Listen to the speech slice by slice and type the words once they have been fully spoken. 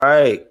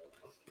right.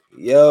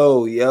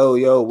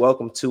 Yo.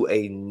 Welcome to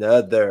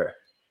another.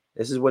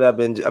 This is what I've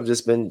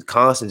just been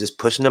constant, just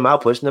pushing them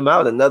out.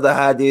 Another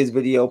Ideas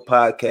video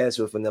podcast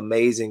with an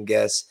amazing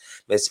guest,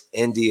 Miss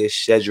India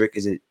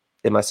Shedrick.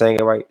 Am I saying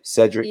it right?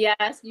 Cedric?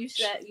 Yes, you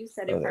said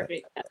it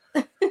Okay.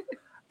 perfect.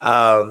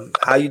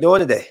 How you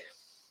doing today?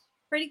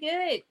 Pretty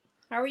good.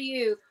 How are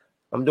you?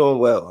 I'm doing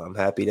well. I'm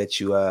happy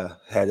that you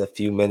had a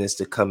few minutes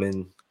to come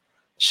and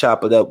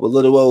chop it up with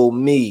little old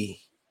me.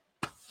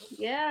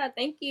 Yeah,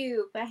 thank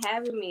you for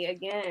having me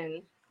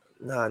again.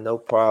 Nah, no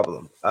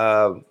problem.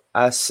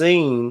 I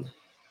seen.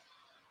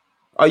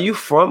 Are you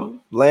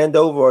from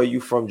Landover or are you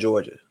from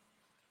Georgia?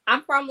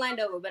 I'm from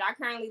Landover, but I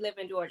currently live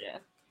in Georgia.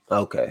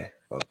 Okay.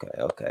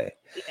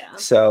 Yeah.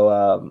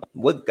 So,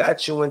 what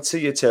got you into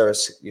your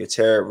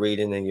tarot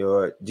reading and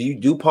do you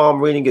do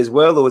palm reading as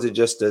well, or is it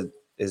just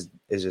is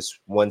just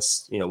one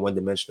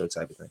dimensional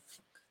type of thing?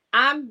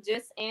 I'm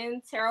just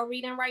in tarot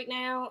reading right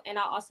now, and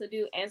I also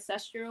do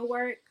ancestral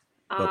work.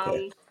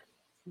 Okay.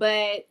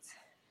 But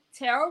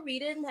tarot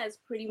reading has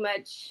pretty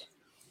much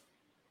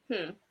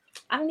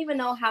I don't even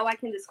know how I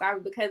can describe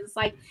it because it's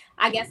like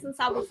I guess since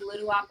I was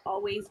little I've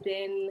always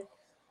been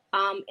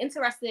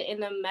interested in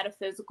the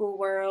metaphysical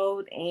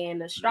world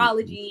and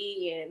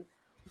astrology and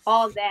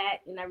all that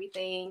and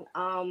everything.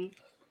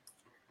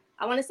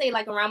 I want to say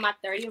like around my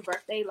 30th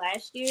birthday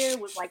last year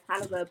was like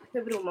kind of a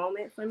pivotal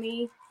moment for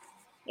me.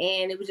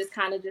 And it was just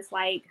kind of just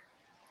like,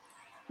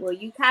 well,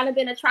 you kind of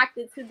been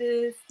attracted to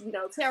this,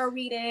 tarot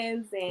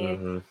readings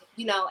and,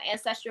 Mm-hmm.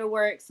 Ancestral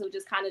work. So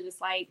just kind of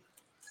just like,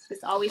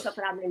 it's always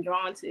something I've been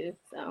drawn to.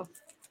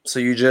 So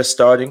you just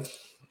starting?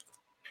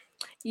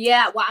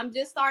 Yeah, well, I'm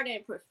just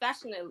starting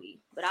professionally,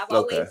 but I've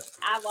Okay.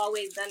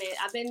 always done it.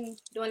 I've been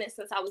doing it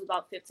since I was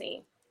about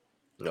 15.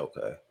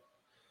 Okay.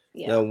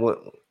 Yeah. Now,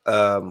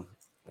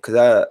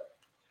 because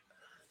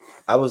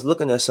I was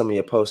looking at some of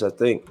your posts. I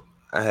think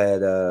I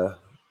had I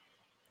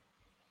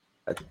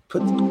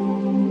put.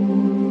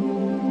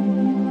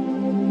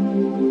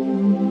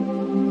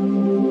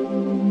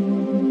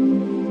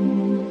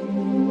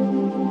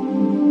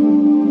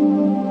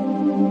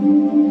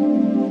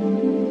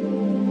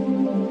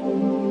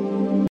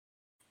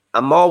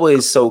 I'm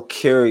always so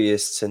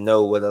curious to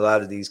know what a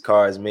lot of these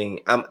cards mean.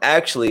 I'm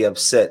actually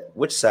upset.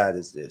 Which side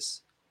is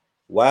this?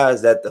 Why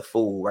is that the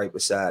fool right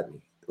beside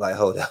me? Like,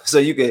 hold up.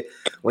 So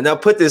when I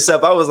put this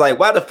up, I was like,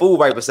 why the fool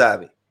right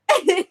beside me?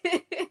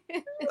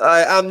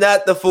 I'm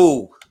not the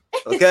fool.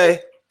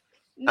 Okay.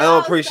 I don't No,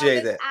 so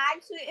appreciate that.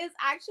 it's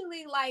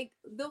actually like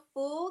the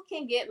fool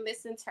can get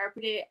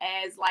misinterpreted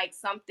as like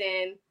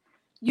something,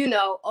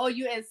 oh,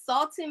 you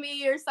insulting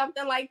me or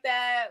something like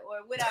that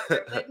or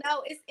whatever. But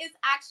no, it's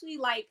actually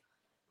like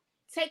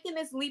taking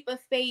this leap of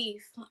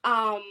faith,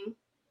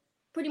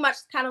 pretty much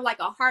kind of like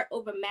a heart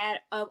over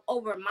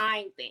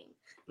mind thing.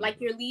 Like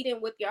you're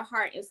leading with your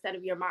heart instead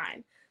of your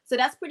mind. So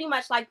that's pretty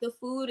much like the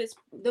fool is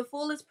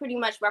pretty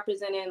much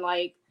representing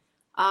like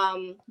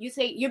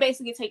you're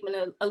basically taking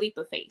a leap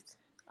of faith.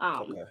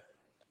 Okay.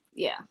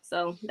 Yeah,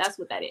 so that's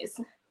what that is.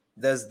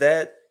 Does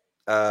that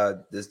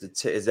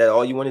is that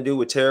all you want to do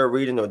with tarot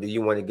reading, or do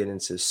you want to get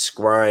into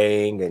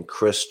scrying and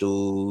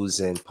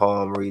crystals and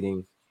palm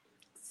reading?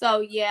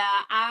 So yeah,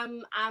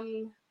 I'm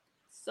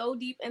so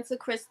deep into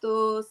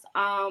crystals,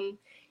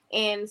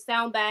 and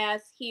sound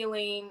baths,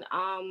 healing,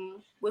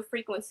 with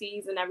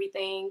frequencies and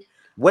everything.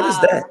 What is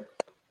that?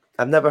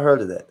 I've never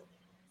heard of that.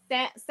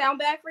 Sound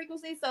bath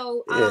frequency.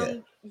 So Yeah.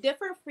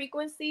 different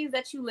frequencies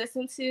that you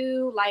listen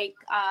to, like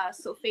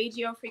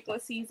solfeggio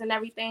frequencies and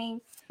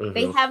everything,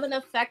 they Mm-hmm. have an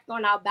effect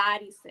on our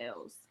body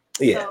cells.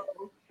 Yeah.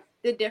 So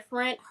the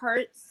different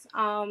hertz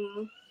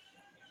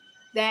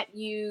that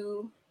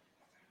you,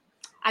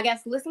 I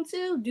guess, listen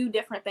to do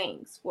different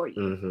things for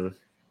you.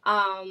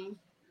 Mm-hmm.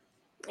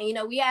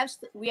 And we have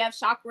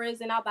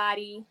chakras in our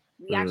body.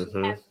 We actually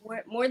Mm-hmm.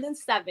 have more than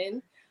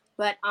 7,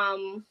 but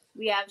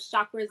we have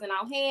chakras in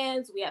our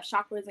hands, we have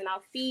chakras in our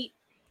feet,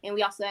 and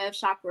we also have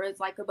chakras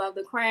like above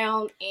the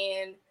crown,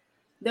 and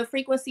the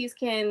frequencies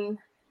can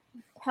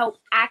help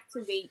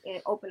activate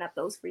and open up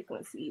those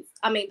frequencies.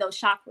 I mean those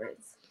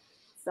chakras.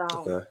 So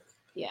Okay.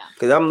 yeah.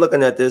 Because I'm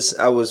looking at this,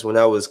 when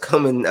I was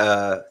coming,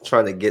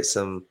 trying to get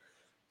some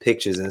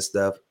pictures and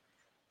stuff.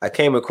 I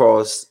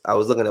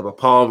was looking at a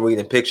palm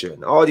reading picture,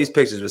 and all these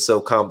pictures were so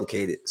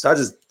complicated. So I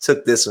just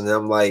took this one, and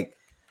I'm like,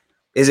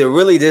 is it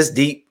really this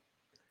deep?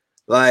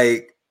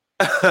 Like,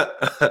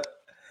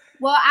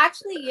 Well,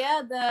 actually,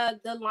 yeah,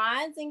 the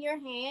lines in your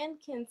hand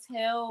can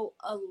tell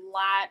a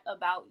lot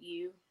about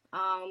you.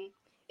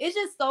 It's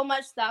just so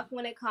much stuff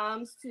when it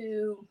comes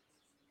to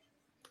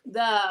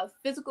the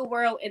physical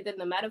world and then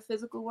the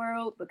metaphysical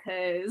world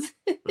because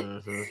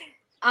mm-hmm.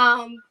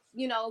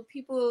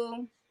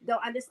 people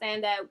don't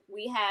understand that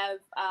we have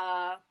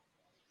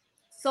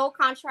soul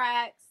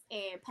contracts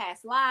and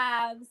past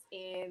lives,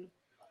 and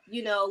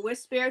we're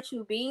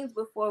spiritual beings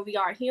before we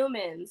are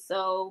humans.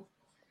 So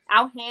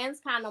our hands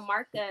kind of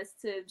mark us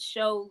to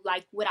show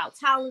like what our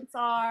talents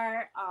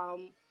are,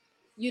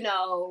 you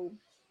know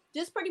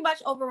just pretty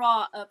much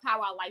overall of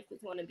how our life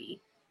is going to be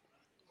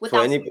for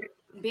without any spirit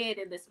being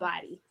in this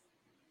body.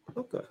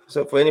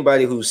 So for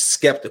anybody who's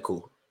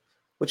skeptical,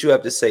 what you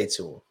have to say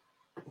to them?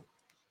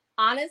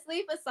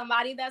 Honestly, for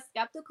somebody that's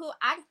skeptical,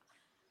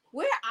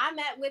 where I'm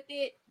at with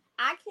it,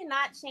 I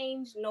cannot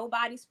change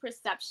nobody's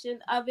perception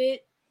of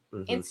it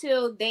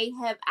until they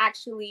have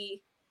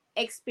actually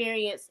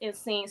experienced and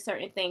seen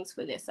certain things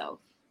for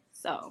themselves.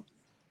 So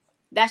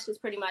that's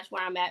just pretty much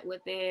where I'm at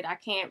with it. I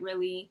can't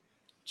really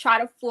try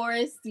to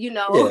force,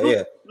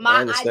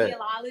 my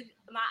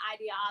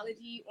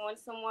ideology on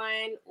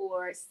someone,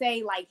 or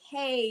say like,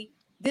 hey,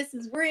 this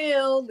is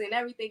real and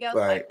everything else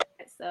like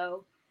that.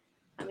 So,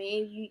 I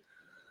mean, you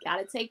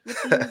gotta take what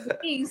you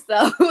believe.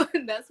 So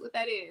that's what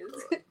that is.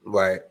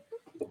 Right.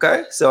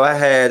 Okay. So I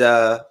had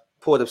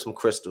poured up some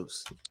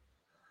crystals.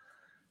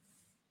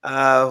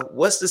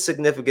 What's the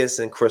significance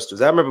in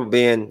crystals? I remember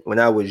when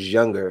I was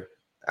younger,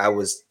 I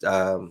was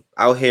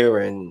out here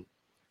in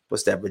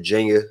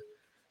Virginia.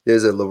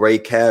 There's a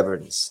Luray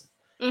Caverns.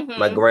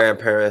 My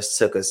grandparents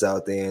took us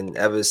out there, and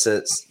ever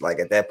since, like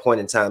at that point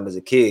in time as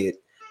a kid,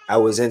 I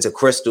was into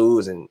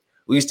crystals, and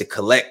we used to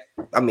collect.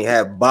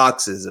 Have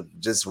boxes of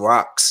just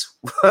rocks.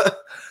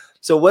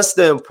 So, what's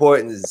the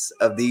importance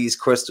of these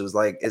crystals?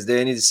 Like, is there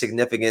any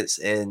significance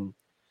in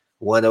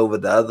one over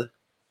the other?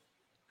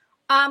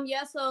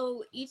 Yeah,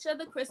 so each of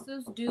the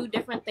crystals do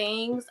different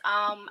things.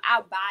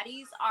 Our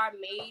bodies are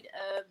made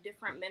of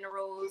different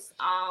minerals.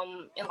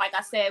 And like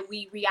I said,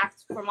 we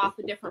react from off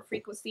of different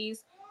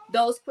frequencies.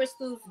 Those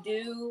crystals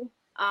do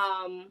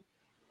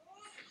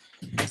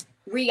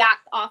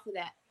react off of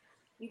that.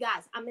 You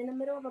guys, I'm in the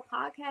middle of a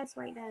podcast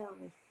right now.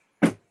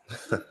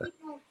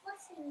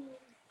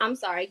 I'm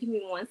sorry, give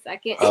me 1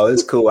 second. Oh,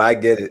 it's cool. I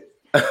get it.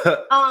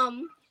 Hi,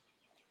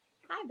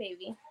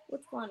 baby.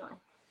 What's going on?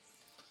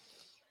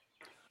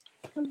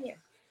 Come here.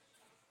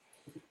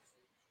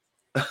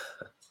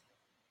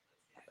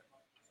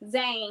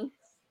 Zane.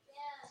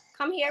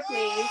 Come here,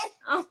 please.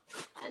 Oh,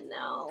 I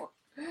know.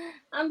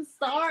 I'm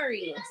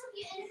sorry.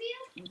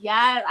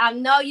 Yeah, I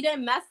know you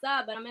didn't mess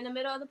up, but I'm in the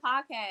middle of the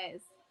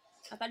podcast.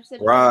 I thought you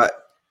said Rod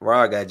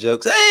got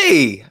jokes.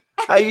 Hey,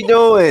 how you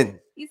doing?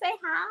 You say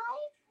hi?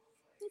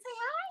 You say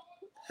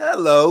hi?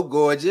 Hello,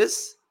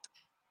 gorgeous.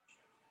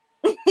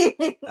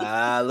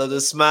 I love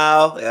the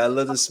smile. Yeah, I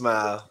love the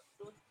smile.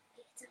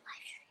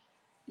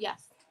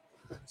 Yes.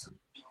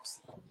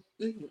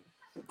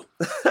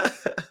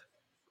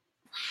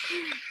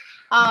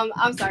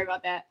 I'm sorry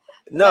about that.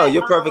 No,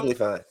 you're perfectly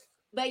fine.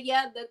 But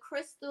yeah, the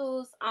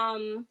crystals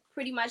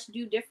pretty much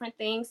do different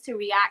things to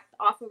react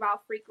off of our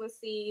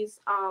frequencies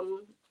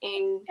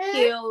and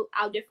heal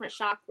our different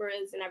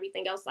chakras and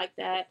everything else like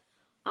that.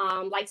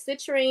 Like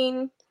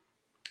citrine,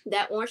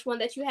 that orange one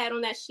that you had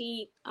on that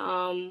sheet.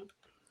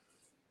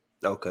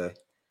 Okay.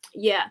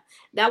 Yeah,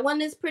 that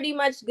one is pretty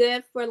much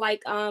good for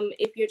like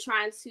if you're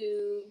trying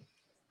to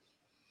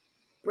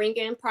bring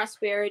in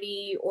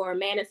prosperity or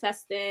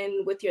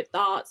manifesting with your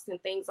thoughts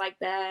and things like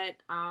that.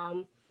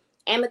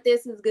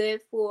 Amethyst is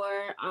good for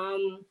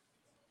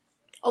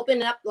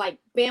opening up, like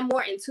being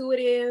more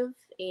intuitive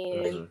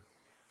and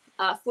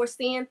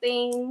foreseeing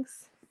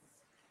things.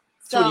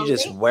 So you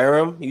just wear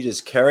them? You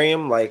just carry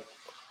them? Like,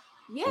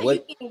 yeah,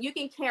 you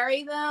can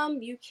carry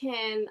them. You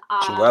can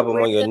you rub them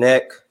on your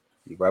neck.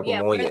 You rub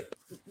them on your...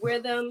 Wear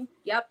them,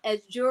 yep,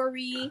 as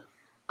jewelry,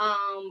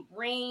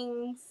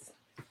 rings.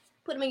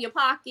 Put them in your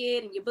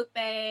pocket, in your book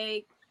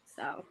bag.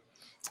 So,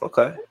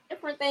 okay,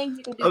 different things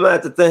you can do. I'm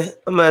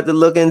gonna have to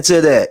look into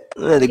that.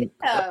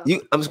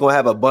 I'm just gonna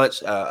have a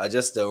bunch,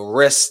 just a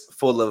wrist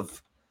full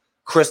of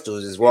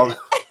crystals as well.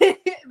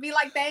 Be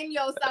like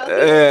Daniel.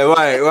 Yeah,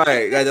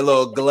 right. Got a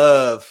little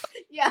glove.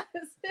 Yes.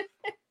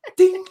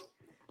 Ding.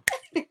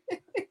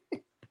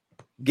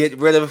 Get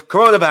rid of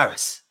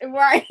coronavirus.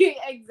 Right,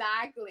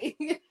 exactly.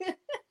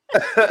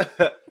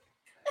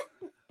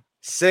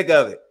 Sick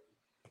of it.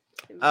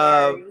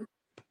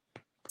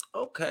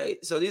 Okay,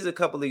 so these are a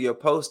couple of your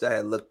posts I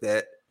had looked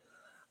at.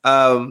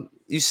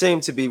 You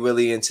seem to be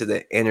really into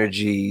the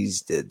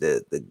energies,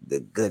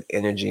 the good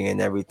energy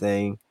and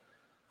everything.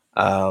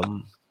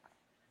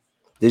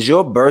 Does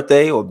your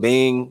birthday or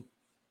being,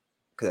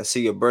 because I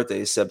see your birthday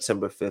is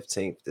September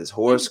 15th, does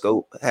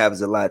horoscope have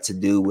a lot to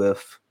do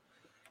with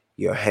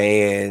your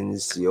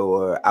hands,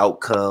 your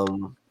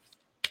outcome?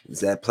 Does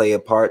that play a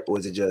part, or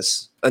is it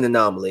just an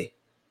anomaly?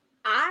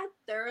 I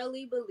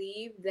thoroughly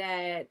believe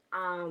that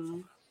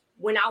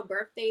when our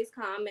birthdays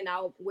come and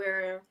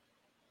we're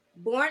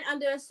born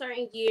under a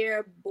certain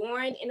year,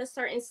 born in a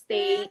certain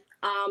state,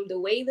 the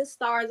way the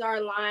stars are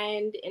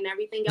aligned and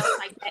everything else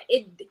like that,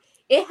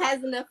 it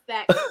has an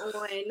effect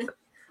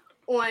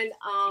on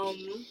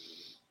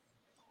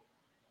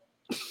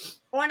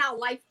our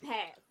life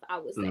path, I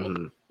would say.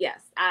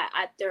 Yes,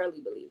 I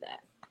thoroughly believe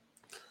that.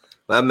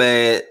 My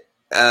man,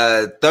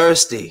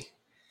 Thirsty.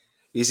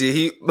 You see,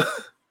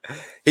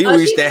 he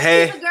reached the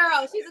hand.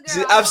 She's a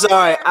girl. I'm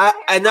sorry.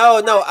 I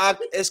know.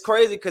 It's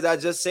crazy because I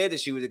just said that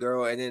she was a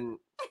girl, and then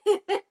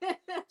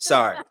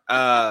sorry.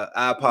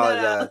 I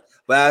apologize,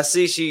 but I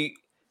see she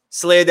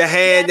slid the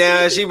hand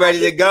down. She ready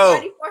to go.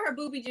 Ready for her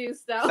booby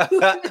juice, though.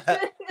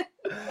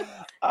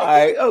 All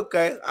right,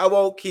 okay. I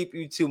won't keep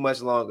you too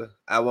much longer.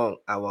 I won't.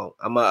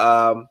 I'm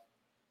a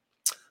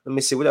let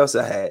me see what else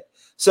I had.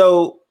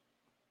 So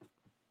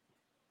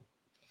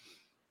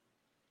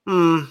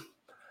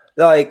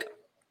like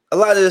a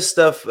lot of this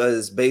stuff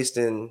is based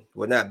in,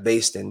 well, not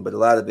based in, but a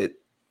lot of it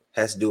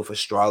has to do with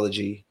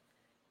astrology.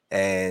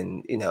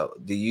 And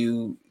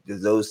do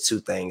those two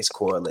things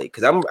correlate?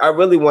 Because I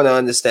really want to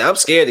understand. I'm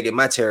scared to get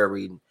my tarot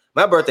reading.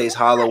 My birthday's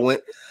Halloween.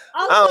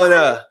 I don't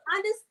know.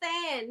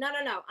 Understand.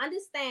 No.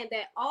 Understand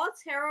that all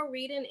tarot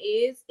reading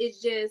is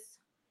just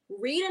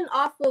reading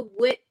off of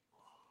what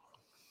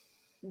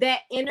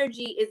that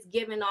energy is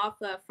given off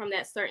of from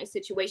that certain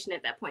situation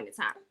at that point in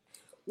time.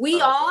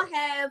 We all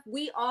have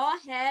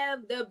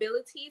the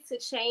ability to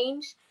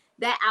change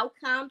that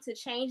outcome, to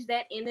change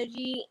that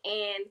energy,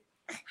 and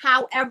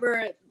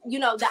however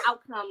the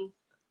outcome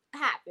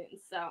happens.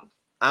 So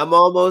I'm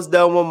almost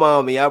done with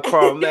mommy. I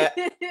promise.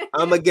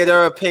 I'm gonna get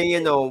her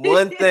opinion on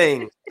one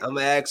thing. I'm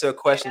gonna ask her a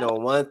question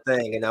on one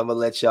thing, and I'm gonna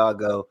let y'all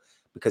go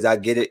because I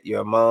get it.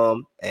 You're a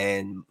mom,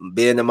 and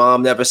being a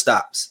mom never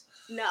stops.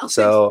 No.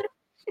 So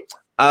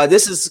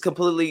this is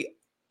completely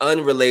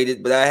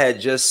unrelated, but I had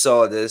just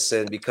saw this,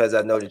 and because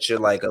I know that you're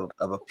like of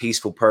a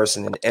peaceful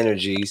person and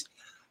energies,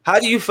 how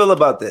do you feel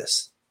about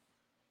this?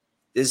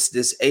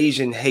 This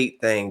Asian hate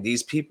thing,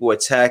 these people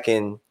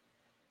attacking,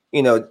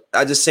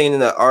 I just seen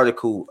in an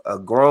article a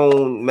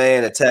grown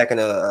man attacking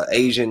a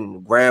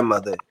Asian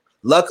grandmother.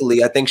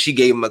 Luckily, I think she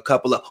gave him a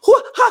couple of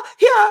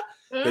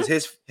because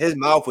his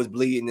mouth was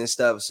bleeding and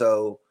stuff.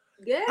 So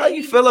good. How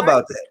you feel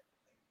about that?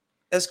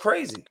 That's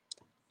crazy.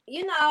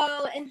 And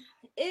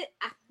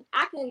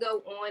I can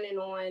go on and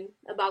on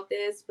about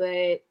this,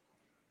 but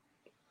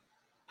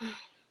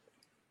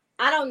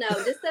I don't know.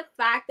 Just the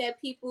fact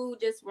that people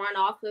just run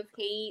off of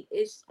hate,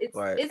 it's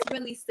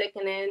really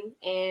sickening,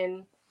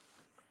 and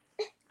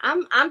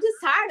I'm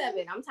just tired of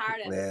it. I'm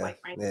tired of it,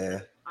 quite frankly. Yeah.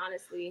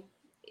 Honestly,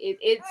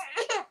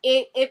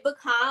 it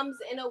becomes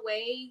in a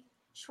way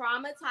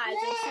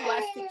traumatizing to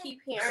us to keep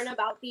hearing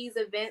about these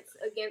events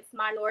against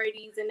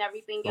minorities and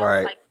everything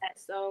else like that.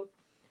 So,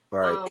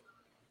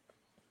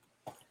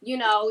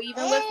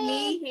 even with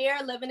me here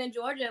living in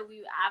Georgia,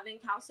 I've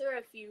encountered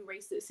a few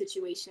racist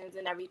situations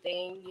and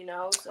everything,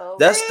 so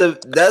that's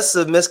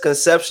the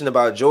misconception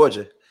about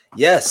Georgia.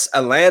 Yes,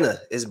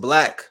 Atlanta is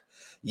black.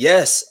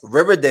 Yes,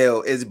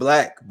 Riverdale is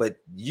black, but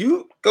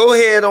you go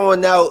ahead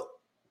on out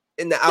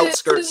in the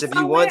outskirts if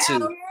you want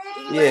to.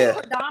 Yeah,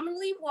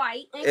 predominantly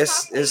white.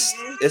 It's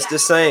the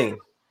same.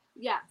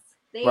 Yes,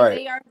 they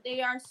are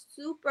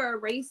super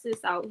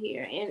racist out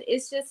here, and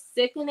it's just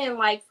sickening.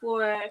 Like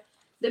for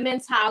the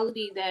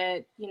mentality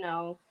that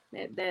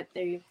that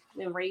they've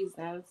been raised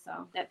in,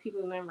 so that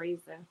people have been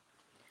raised in.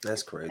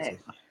 That's crazy.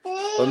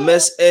 But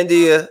Miss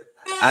India,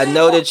 I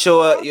know that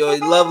your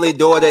lovely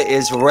daughter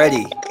is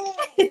ready.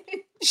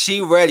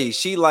 She ready.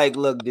 She like,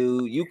 look,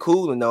 dude, you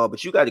cool and all,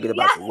 but you got to get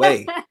about the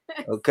way.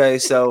 Okay,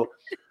 so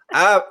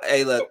I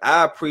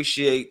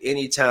appreciate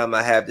any time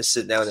I have to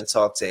sit down and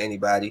talk to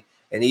anybody,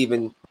 and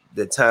even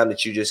the time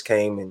that you just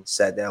came and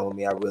sat down with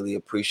me. I really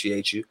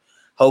appreciate you.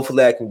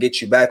 Hopefully, I can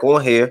get you back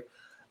on here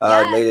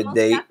later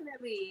date,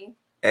 definitely,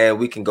 and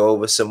we can go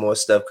over some more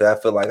stuff because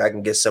I feel like I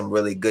can get some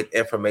really good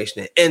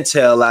information and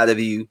intel out of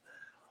you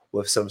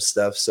with some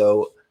stuff.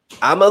 So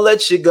I'm gonna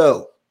let you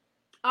go.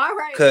 All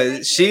right,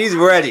 because she's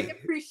ready. I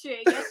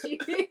appreciate it. Yes, she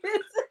is.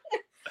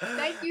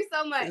 Thank you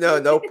so much.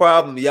 No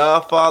problem.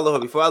 Y'all follow her.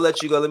 Before I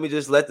let you go, let me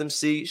just let them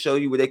show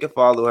you where they can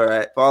follow her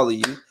at. Follow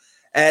you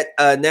at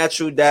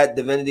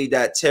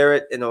natural.divinity.tarot,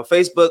 and on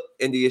Facebook,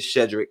 India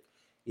Shedrick.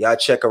 Y'all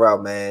check her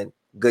out, man.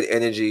 Good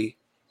energy.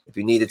 If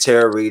you need a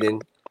tarot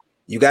reading,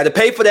 you got to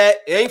pay for that.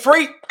 It ain't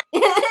free.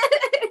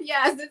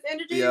 Yes, this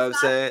energy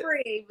is not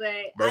free,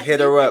 but hit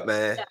her up,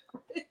 man.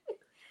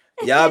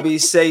 Y'all be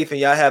safe and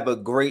y'all have a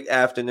great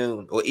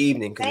afternoon or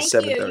evening because it's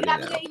 7:30 now.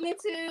 You have a good evening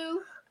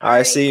too. All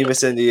right, see you,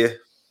 Miss India.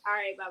 All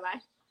right,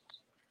 bye-bye.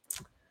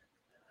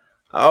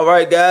 All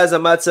right, guys, I'm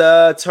about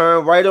to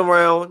turn right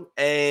around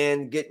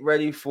and get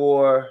ready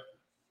for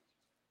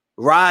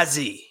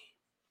Razi,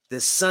 the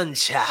sun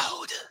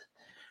child.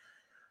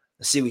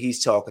 Let's see what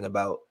he's talking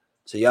about.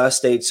 So y'all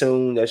stay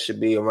tuned. That should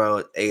be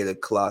around 8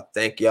 o'clock.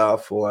 Thank y'all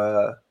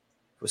for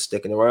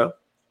sticking around.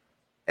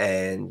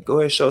 And go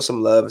ahead and show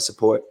some love and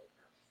support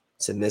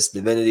to Miss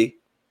Divinity.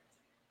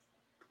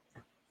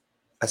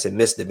 I said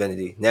Miss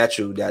Divinity,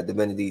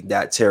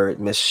 natural.divinity.tarot,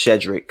 Miss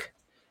Shedrick.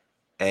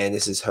 And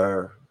this is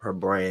her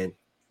brand.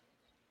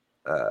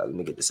 Let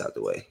me get this out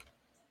the way.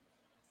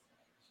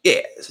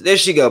 Yeah, so there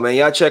she go, man.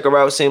 Y'all check her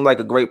out. Seems like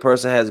a great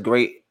person, has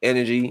great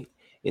energy.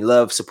 You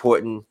love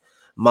supporting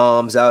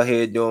moms out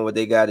here doing what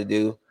they got to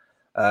do.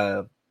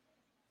 So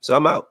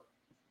I'm out.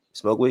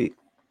 Smoke weed.